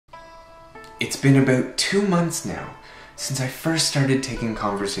It's been about 2 months now since I first started taking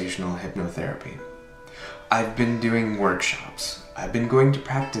conversational hypnotherapy. I've been doing workshops, I've been going to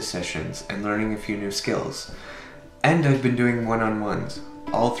practice sessions and learning a few new skills, and I've been doing one-on-ones,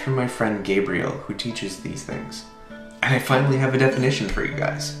 all through my friend Gabriel, who teaches these things. And I finally have a definition for you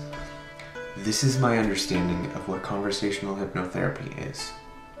guys. This is my understanding of what conversational hypnotherapy is.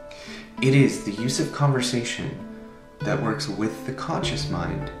 It is the use of conversation that works with the conscious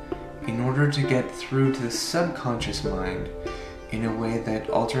mind in order to get through to the subconscious mind in a way that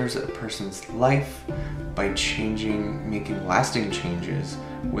alters a person's life by making lasting changes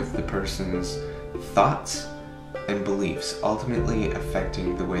with the person's thoughts and beliefs, ultimately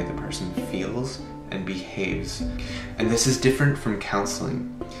affecting the way the person feels and behaves. And this is different from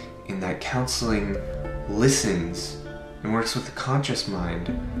counseling, in that counseling listens and works with the conscious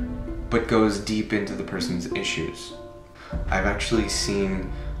mind, but goes deep into the person's issues. I've actually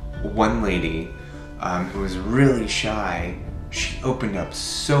seen one lady who was really shy. She opened up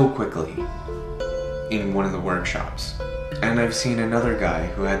so quickly in one of the workshops. And I've seen another guy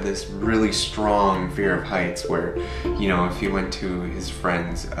who had this really strong fear of heights where, if he went to his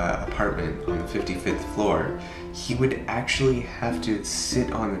friend's apartment on the 55th floor, he would actually have to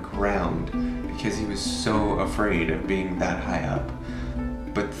sit on the ground because he was so afraid of being that high up.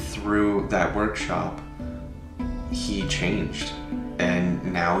 But through that workshop, he changed, and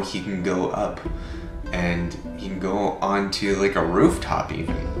now he can go up and he can go onto like a rooftop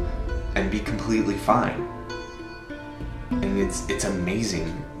even and be completely fine. And it's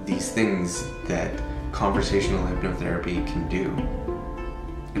amazing, these things that conversational hypnotherapy can do.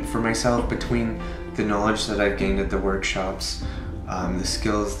 And for myself, between the knowledge that I've gained at the workshops, the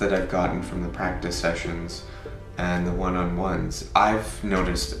skills that I've gotten from the practice sessions, and the one-on-ones, I've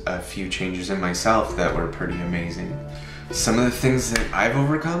noticed a few changes in myself that were pretty amazing. Some of the things that I've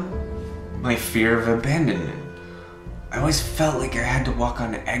overcome, my fear of abandonment. I always felt like I had to walk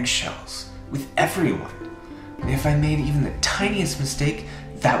on eggshells with everyone. And if I made even the tiniest mistake,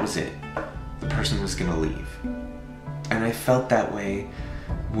 that was it. The person was gonna leave. And I felt that way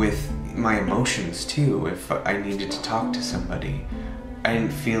with my emotions too. If I needed to talk to somebody, I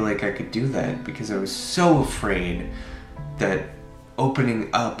didn't feel like I could do that because I was so afraid that opening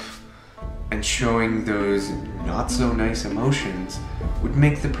up and showing those not so nice emotions would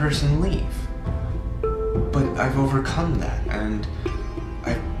make the person leave. But I've overcome that, and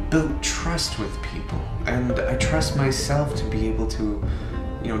I've built trust with people, and I trust myself to be able to,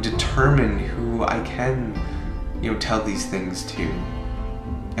 determine who I can, tell these things to.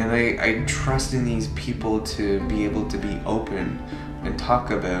 And I trust in these people to be able to be open and talk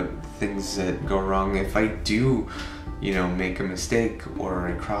about things that go wrong if I do, make a mistake or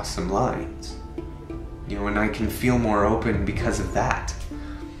I cross some lines. And I can feel more open because of that.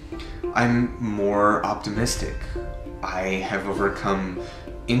 I'm more optimistic. I have overcome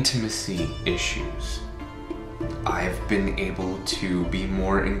intimacy issues. I've been able to be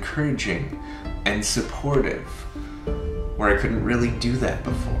more encouraging and supportive, where I couldn't really do that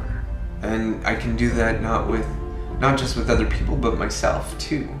before. And I can do that not just with other people, but myself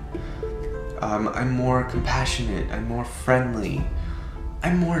too. I'm more compassionate, I'm more friendly,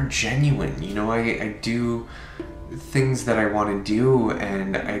 I'm more genuine. I do things that I want to do,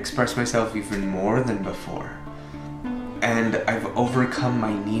 and I express myself even more than before. And I've overcome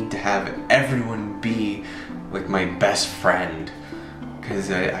my need to have everyone be like my best friend,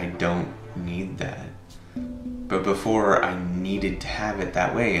 because I don't need that. But before, I needed to have it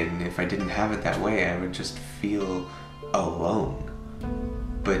that way, and if I didn't have it that way, I would just feel alone.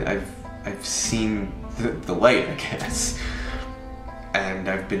 But I've seen the light, I guess. And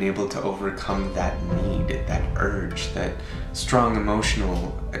I've been able to overcome that need, that urge, that strong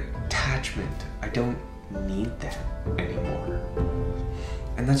emotional attachment. I don't need that anymore.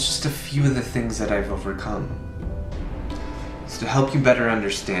 And that's just a few of the things that I've overcome. So to help you better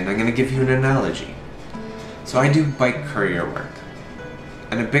understand, I'm going to give you an analogy. So I do bike courier work,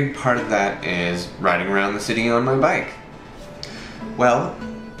 and a big part of that is riding around the city on my bike. Well,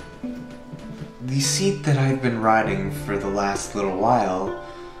 the seat that I've been riding for the last little while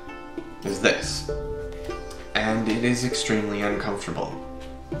is this, and it is extremely uncomfortable.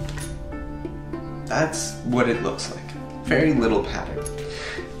 That's what it looks like. Very little padding.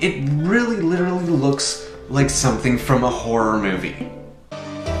 It really literally looks like something from a horror movie.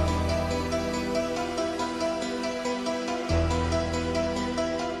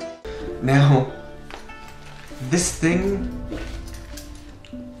 Now, this thing,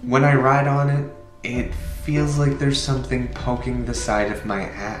 when I ride on it, it feels like there's something poking the side of my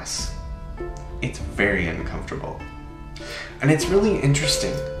ass. It's very uncomfortable. And it's really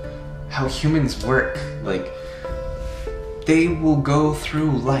interesting how humans work. Like, they will go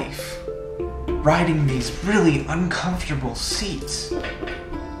through life riding these really uncomfortable seats.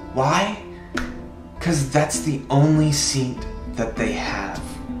 Why? Because that's the only seat that they have.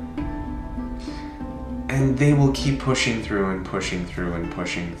 And they will keep pushing through and pushing through and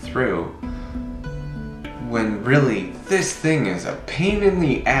pushing through, when really this thing is a pain in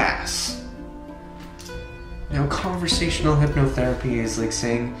the ass. Now, conversational hypnotherapy is like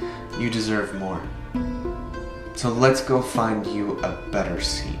saying you deserve more. So let's go find you a better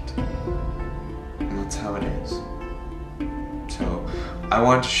seat. And that's how it is. So I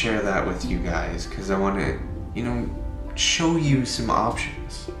want to share that with you guys because I want to, show you some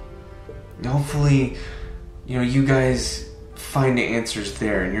options. And hopefully, you guys find answers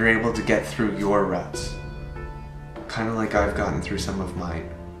there and you're able to get through your ruts. Kind of like I've gotten through some of mine.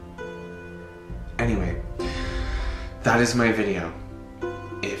 Anyway, that is my video.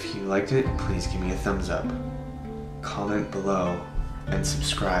 If you liked it, please give me a thumbs up. Comment below and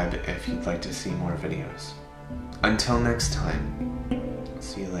subscribe if you'd like to see more videos. Until next time,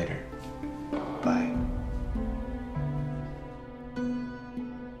 see you later. Bye.